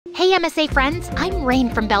MSA friends, I'm Rain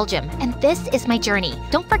from Belgium, and this is my journey.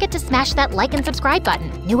 Don't forget to smash that like and subscribe button.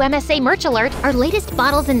 New MSA merch alert, our latest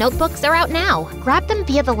bottles and notebooks are out now. Grab them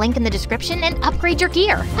via the link in the description and upgrade your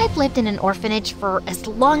gear. I've lived in an orphanage for as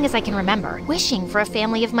long as I can remember, wishing for a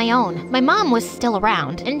family of my own. My mom was still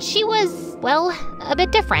around, and she was, well, a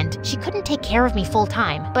bit different. She couldn't take care of me full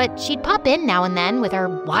time, but she'd pop in now and then with her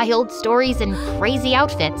wild stories and crazy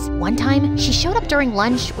outfits. One time, she showed up during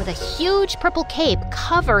lunch with a huge purple cape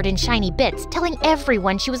covered in shiny bits, telling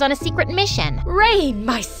everyone she was on a secret mission. Rain,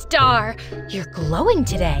 my star! You're glowing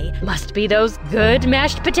today. Must be those good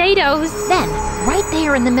mashed potatoes. Then, right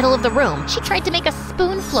there in the middle of the room, she tried to make a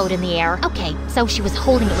spoon float in the air. Okay, so she was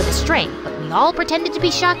holding it with a string, but we all pretended to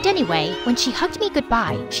be shocked anyway. When she hugged me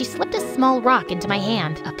goodbye, she slipped a small rock into my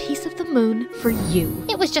hand. A piece of the moon for you.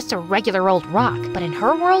 It was just a regular old rock, but in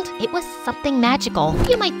her world, it was something magical.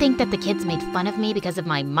 You might think that the kids made fun of me because of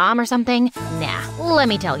my mom or something. Nah, let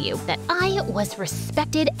me tell you that I was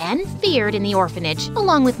respected and feared in the orphanage,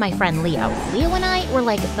 along with my friend Leo. Leo and I were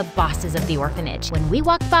like the bosses of the orphanage. When we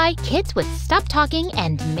walked by, kids would stop talking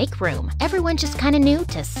and make room. Everyone just kind of knew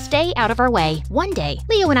to stay out of our way. One day,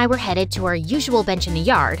 Leo and I were headed to our usual bench in the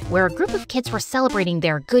yard, where a group of kids were celebrating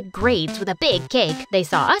their good grades with a big cake. They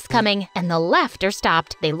saw us coming, and the laughter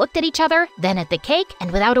stopped. They looked at each other, then at the cake,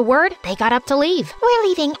 and without a word, they got up to leave. We're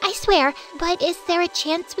leaving, I swear, but is there a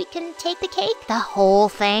chance we can take the cake? The whole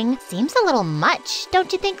thing seems a little much,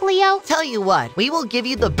 don't you think, Leo? Tell you what, we will give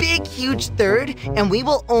you the big, huge third, and we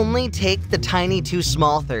will only take the tiny 2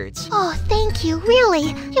 small thirds. Oh, thank you,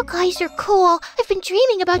 really. You guys are cool. I've been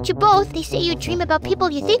dreaming about you both. They say you dream about people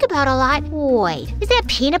you think about a lot. Wait, is that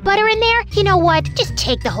peanut butter in there? You know what? Just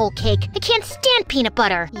take the whole cake. I can't stand peanut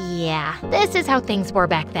butter. Yeah, this is how things were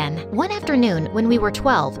back then. One afternoon, when we were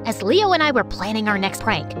 12, as Leo and I were planning our next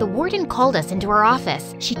prank, the warden called us into her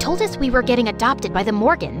office. She told us we were getting adopted by the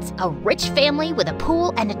Morgans, a rich family with a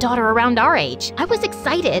pool and a daughter around our age. I was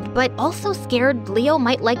excited, but also scared Leo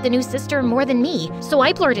might like the new sister more than me, so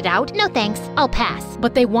I blurted out, "No thanks, I'll pass."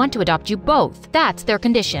 But they want to adopt you both. That's their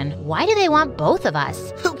condition. Why do they want both of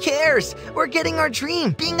us? Who cares? We're getting our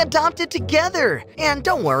dream, being adopted together. And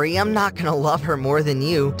don't worry, I'm not gonna love her more than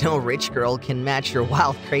you. No rich girl can match your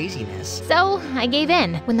wild craziness. So I gave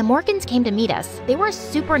in. When the Morgans came to meet us, they were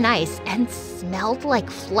super nice and smelled like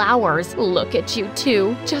flowers. Look at you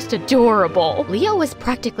two, just adorable. Leo was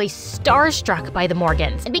practically starstruck by the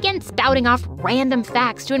Morgans and began spouting off random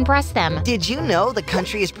facts to impress them. Did you know the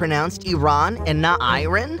country is pronounced Iran and not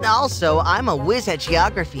Iran? Also, I'm a whiz at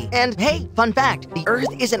geography. And hey, fun fact, the Earth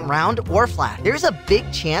isn't round or flat. There's a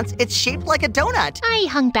big chance it's shaped like a donut. I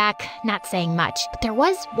hung back, not saying much, but there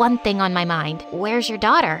was one thing on my mind. Where's your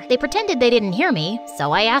daughter? They pretended they didn't hear me,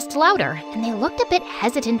 so I asked louder, and they looked a bit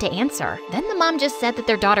hesitant to answer. Then the mom just said that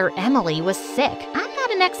their daughter Emily was sick. I'm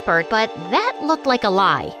not an expert, but that looked like a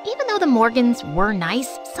lie. Even though the Morgans were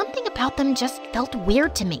nice, something about them just felt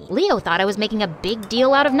weird to me. Leo thought I was making a big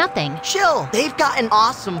deal out of nothing. Chill, they've got an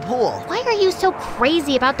awesome pool. Why are you so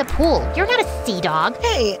crazy about the pool? You're not a sea dog.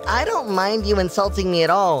 Hey, I don't mind you insulting me at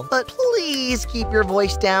all, but please keep your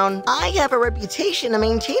voice down. I have a reputation to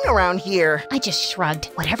maintain around here. I just shrugged.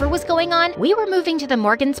 Whatever was going on, we were moving to the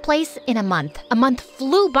Morgans' place in a month. A month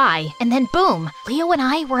flew by, and then boom, Leo and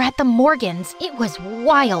I were at the Morgans. It was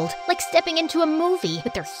wild, like stepping into a movie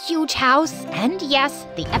with their huge house, and yes,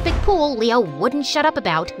 the epic pool Leo wouldn't shut up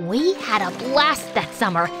about. We had a blast that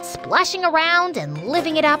summer, splashing around and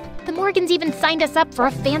living it up. The Morgans even signed us up for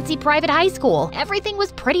a fancy private high school. Everything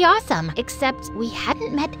was pretty awesome, except we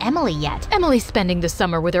hadn't met Emily yet. Emily's spending the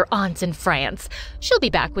summer with her aunts in France. She'll be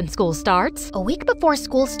back when school starts. A week before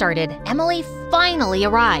school started, Emily finally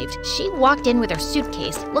arrived. She walked in with her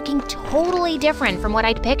suitcase, looking totally different from what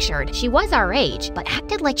I'd pictured. She was our age, but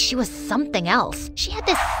acted like she was something else. She had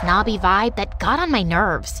this snobby vibe that got on my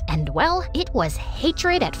nerves. And well, it was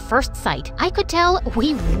hatred at first sight. I could tell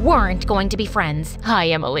we weren't going to be friends. Hi,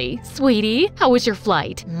 Emily. Sweetie, how was your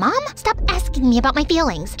flight? Mom, stop asking me about my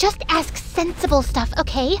feelings. Just ask sensible stuff,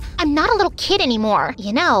 okay? I'm not a little kid anymore.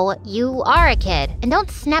 You know, you are a kid, and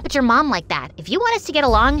don't snap at your mom like that. If you want us to get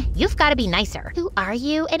along, you've got to be nicer. Who are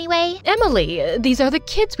you, anyway? Emily, these are the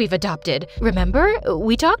kids we've adopted. Remember?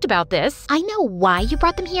 We talked about this. I know why you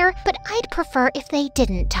brought them here, but I'd prefer if they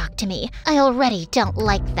didn't talk to me. I already don't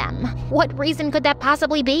like them. What reason could that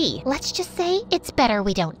possibly be? Let's just say it's better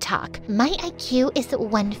we don't talk. My IQ is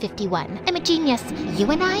 151. I'm a genius.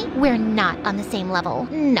 You and I, we're not on the same level.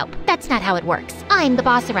 Nope, that's not how it works. I'm the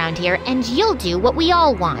boss around here, and you'll do what we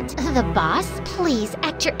all want. The boss? Please,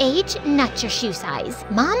 act your age, not your shoe size.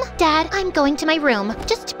 Mom? Dad, I'm going to my room.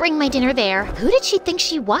 Just bring my dinner there. Who did she think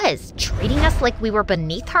she was? Treating us like we were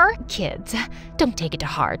beneath her? Kids, don't take it to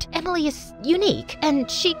heart. Emily is unique,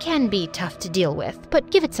 and she can be tough to deal with,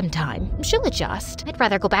 but give it some time. She'll adjust. I'd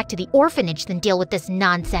rather go back to the orphanage than deal with this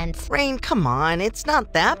nonsense. Rain, come on, it's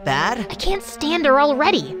not that bad. I can't stand her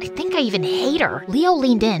already. I think I even hate her. Leo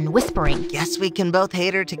leaned in, whispering. Guess we can both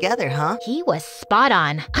hate her together, huh? He was spot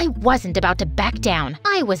on. I wasn't about to back down.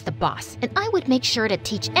 I was the boss, and I would make sure to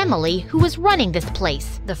teach Emily who was running this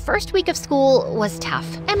place. The first week of school was tough.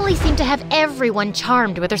 Emily seemed to have everyone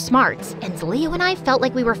charmed with her smarts, and Leo and I felt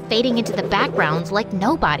like we were fading into the backgrounds like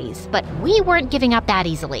nobodies. But we weren't giving up that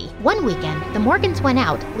easily. One weekend, the Morgans went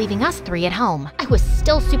out, leaving us three at home. I was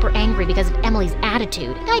still super angry because of Emily's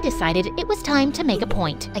attitude, and I decided it was time to make a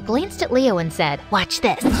point. I glanced at Leo and said, "Watch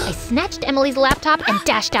this." I snatched Emily's laptop and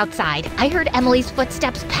dashed outside. I heard Emily's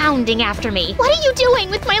footsteps pounding after me. What are you doing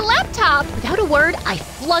with my laptop? Without a word, I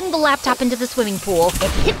flung the laptop into the swimming pool.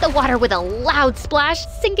 It hit the water with a loud splash,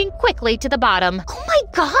 sinking quickly to the bottom. Oh my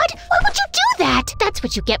God! Why would you do that? That's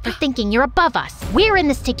what you get for thinking you're above us. We're in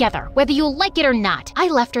this together, whether you like it or not. I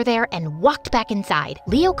left her there and walked back inside.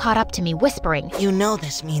 Leo caught up to me, whispering, You know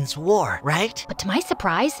this means war, right? But to my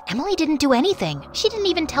surprise, Emily didn't do anything. She didn't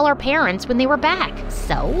even tell her parents when they were back.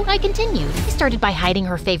 So I continued. I started by hiding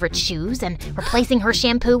her favorite shoes and replacing her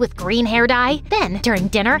shampoo with green hair dye. Then, during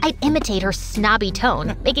dinner, I'd imitate her snobby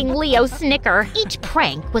tone, making Leo snicker. Each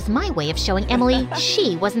prank was my way of showing Emily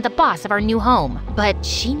she wasn't the boss of our new home. But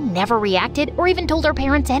she never reacted or even told her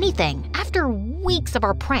parents anything. After weeks of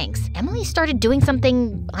our pranks, Emily started doing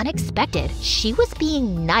something unexpected. She was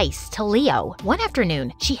being nice to Leo. One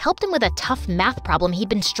afternoon, she helped him with a tough math problem he'd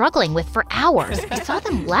been struggling with for hours. I saw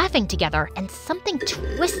them laughing together, and something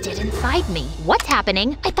twisted inside me. What's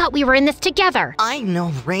happening? I thought we were in this together. I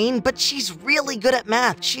know, Rain, but she's really good at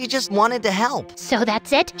math. She just wanted to help. So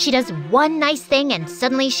that's it? She does one nice thing and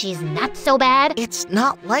suddenly she's not so bad? It's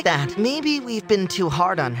not like that. Maybe we've been too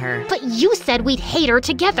hard on her. But you said we'd hate her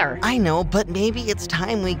together. I know, but maybe it's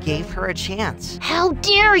time we gave her a chance. How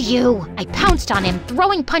dare you! I pounced on him,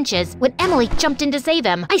 throwing punches. When Emily jumped in to save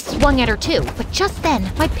him, I swung at her too. But just then,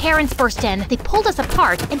 my parents burst in. They pulled us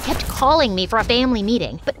apart and kept calling me for a family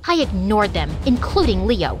meeting. But I ignored them, including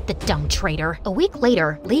Leo, the dumb traitor. A week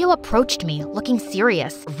later, Leo approached me, looking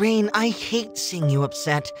serious. Rain, I hate seeing you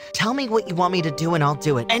upset. Tell me what you want me to do and I'll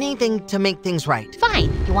do it. Anything to make things right.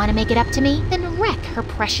 Fine. You want to make it up to me? Then wreck her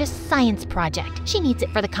precious science project. She needs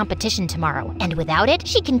it for the competition tomorrow. And without it,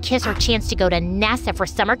 she can kiss her chance to go to NASA for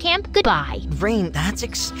summer camp goodbye. Rain, that's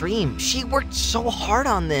extreme. She worked so hard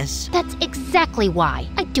on this. That's exactly why.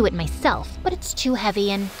 I'd do it myself, but it's too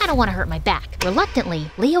heavy and I don't want to hurt my back. Reluctantly,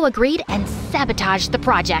 Leo agreed and sabotaged the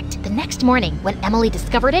project. The next morning, when Emily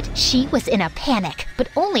discovered it, she was in a panic, but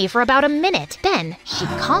only for about a minute. Then, she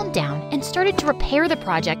calmed down and started to repair the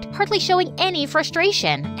project, hardly showing any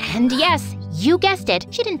frustration. And yes, you guessed it,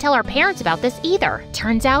 she didn't tell her parents about this either.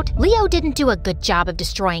 Turns out, Leo didn't do a good job of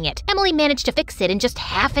destroying it. Emily managed to fix it in just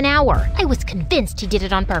half an hour. I was convinced he did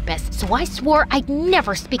it on purpose, so I swore I'd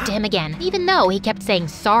never speak to him again, even though he kept saying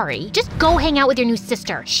sorry. Just go hang out with your new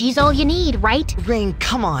sister. She's all you need, right? Rain,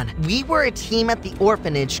 come on. We were a team at the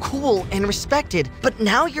orphanage, cool and respected, but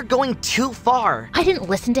now you're going too far. I didn't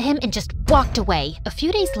listen to him and just walked away. A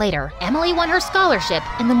few days later, Emily won her scholarship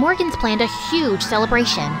and the Morgans planned a huge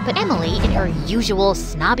celebration. But Emily, in her usual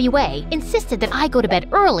snobby way, insisted that I go to bed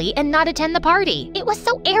early and not attend the party. It was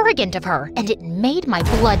so arrogant of her, and it made my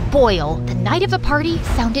blood boil. The night of the party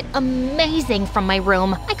sounded amazing from my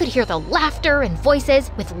room. I could hear the laughter and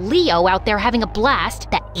voices, with Leo out there having a blast,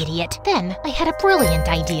 that idiot. Then I had a brilliant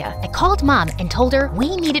idea. I called Mom and told her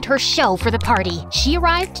we needed her show for the party. She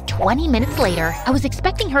arrived 20 minutes later. I was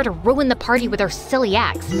expecting her to ruin the party with her silly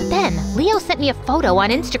acts, but then Leo sent me a photo on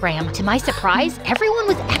Instagram. To my surprise, everyone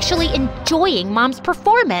was actually enjoying Mom's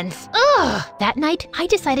performance. Ugh! That night, I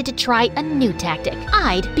decided to try a new tactic.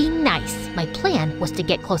 I'd be nice. My plan was to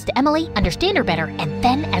get close to Emily, understand her better, and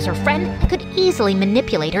then, as her friend, I could easily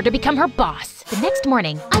manipulate her to become her boss. The next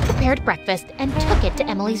morning, I prepared breakfast and took it to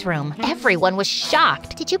Emily's room. Everyone was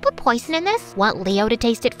shocked. Did you put poison in this? Want Leo to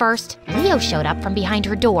taste it first? Leo showed up from behind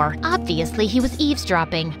her door. Obviously, he was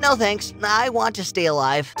eavesdropping. No thanks. I want to stay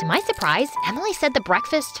alive. To my surprise, Emily said the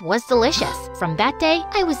breakfast was delicious. From that day,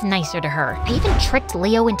 I was nicer to her. I even tricked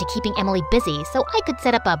Leo into keeping Emily busy so I could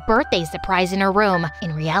set up a birthday surprise in her room.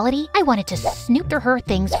 In reality, I wanted to snoop through her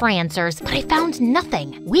things for answers, but I found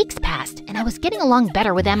nothing. Weeks passed, and I was getting along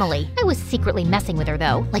better with Emily. I was secretly secretly messing with her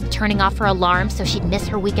though, like turning off her alarm so she'd miss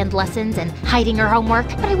her weekend lessons and hiding her homework,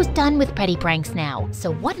 but I was done with petty pranks now.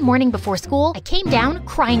 So one morning before school, I came down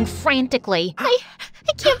crying frantically. I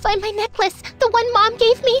can't find my necklace. The one Mom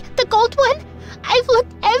gave me, the gold one. I've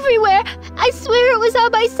looked everywhere. I swear it was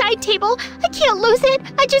on my side table. I can't lose it.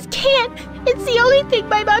 I just can't. It's the only thing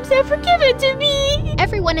my mom's ever given to me.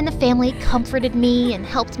 Everyone in the family comforted me and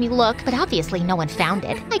helped me look, but obviously no one found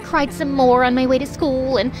it. I cried some more on my way to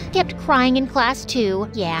school and kept crying in class too.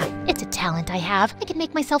 Yeah, it's a talent I have. I can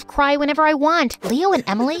make myself cry whenever I want. Leo and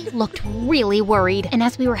Emily looked really worried, and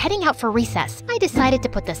as we were heading out for recess, I decided to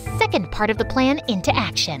put the second part of the plan into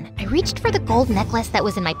action. I reached for the gold necklace that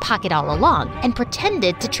was in my pocket all along and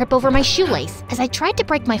pretended to trip over my shoelace. As I tried to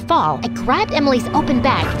break my fall, I grabbed Emily's open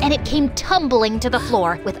bag and it came tumbling to the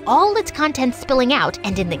floor with all its contents spilling out,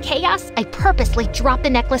 and in the chaos, I purposely dropped the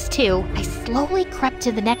necklace too. I slowly crept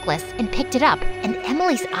to the necklace and picked it up, and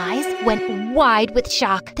Emily's eyes went wide with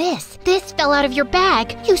shock. This fell out of your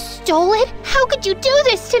bag. You stole it? How could you do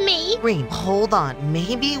this to me? Rain, hold on.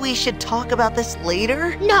 Maybe we should talk about this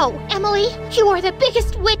later? No, Emily, you are the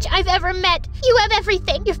biggest witch I've ever met. You have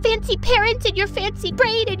everything. Your fancy parents and your fancy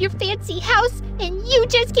braid and your fancy house, and you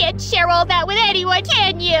just can't share all that with anyone,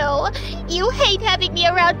 can you? You hate having me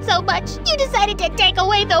around so much. You decided to take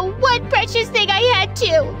away the one precious thing I had too.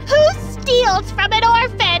 Who steals from an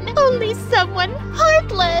orphan? Only someone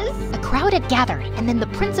heartless. A crowd had gathered, and then the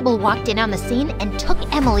principal walked in on the scene and took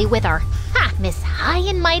Emily with her. Ha! Miss High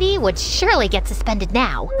and Mighty would surely get suspended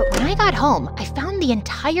now. But when I got home, I found the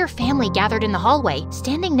entire family gathered in the hallway,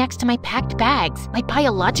 standing next to my packed bags. My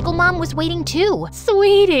biological mom was waiting too.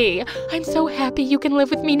 Sweetie, I'm so happy you can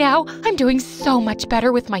live with me now. I'm doing so much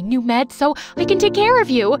better with my new meds, so I can take care of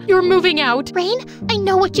you. You're moving out. Rain, I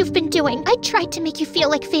know what you've been doing. I tried to make you feel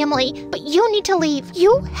like family, but you need to leave.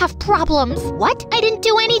 You have problems. What? I didn't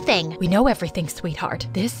do anything. We know everything, sweetheart.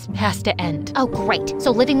 This has to end. Oh, great.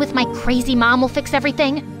 So living with my crazy mom will fix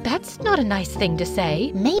everything? That's not a nice thing to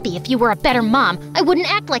say. Maybe if you were a better mom, I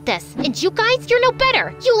wouldn't act like this. And you guys, you're no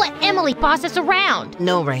better. You let Emily boss us around.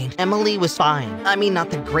 No, Rain. Emily was fine. I mean, not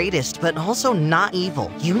the greatest, but also not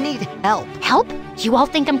evil. You need help. Help? You all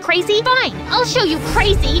think I'm crazy? Fine, I'll show you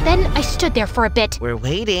crazy. Then I stood there for a bit. We're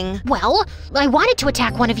waiting. Well, I wanted to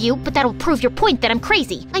attack one of you, but that'll prove your point that I'm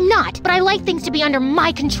crazy. I'm not, but I like things to be under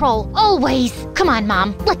my control, always. Come on,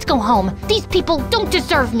 Mom, let's go home. These people don't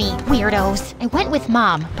deserve me, weirdos. I went with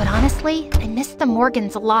Mom, but honestly, I missed the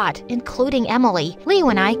Morgans a lot, including Emily. Leo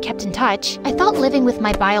and I kept in touch. I thought living with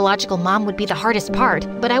my biological mom would be the hardest part,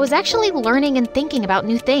 but I was actually learning and thinking about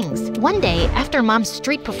new things. One day, after Mom's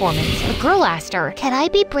street performance, a girl asked her, "Can I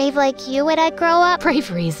be brave like you when I grow up?"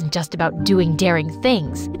 Bravery isn't just about doing daring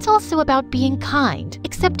things. It's also about being kind,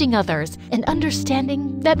 accepting others, and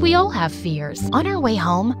understanding that we all have fears. On our way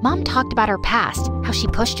home, Mom talked about her past, how she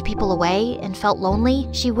pushed people away and felt lonely.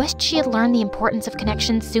 She wished she had learned the importance of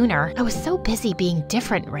connection sooner. I was so busy being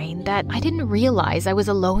different, Rain, that I didn't realize I was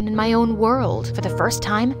alone in my own world. For the first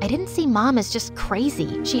time, I didn't see Mom as just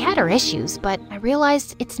crazy. She had her issues, but I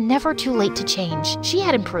realized it's never too late to change. She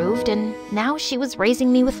had improved, and now she was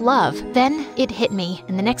raising me with love. Then it hit me,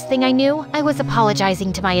 and the next thing I knew, I was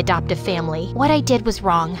apologizing to my adoptive family. What I did was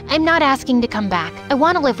wrong. I'm not asking to come back. I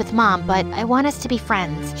want to live with Mom, but I want us to be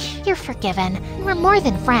friends. You're forgiven. We're more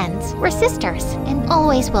than friends. We're sisters, and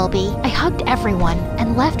always will be. I hugged everyone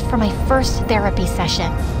and left for my first therapy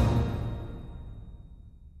session.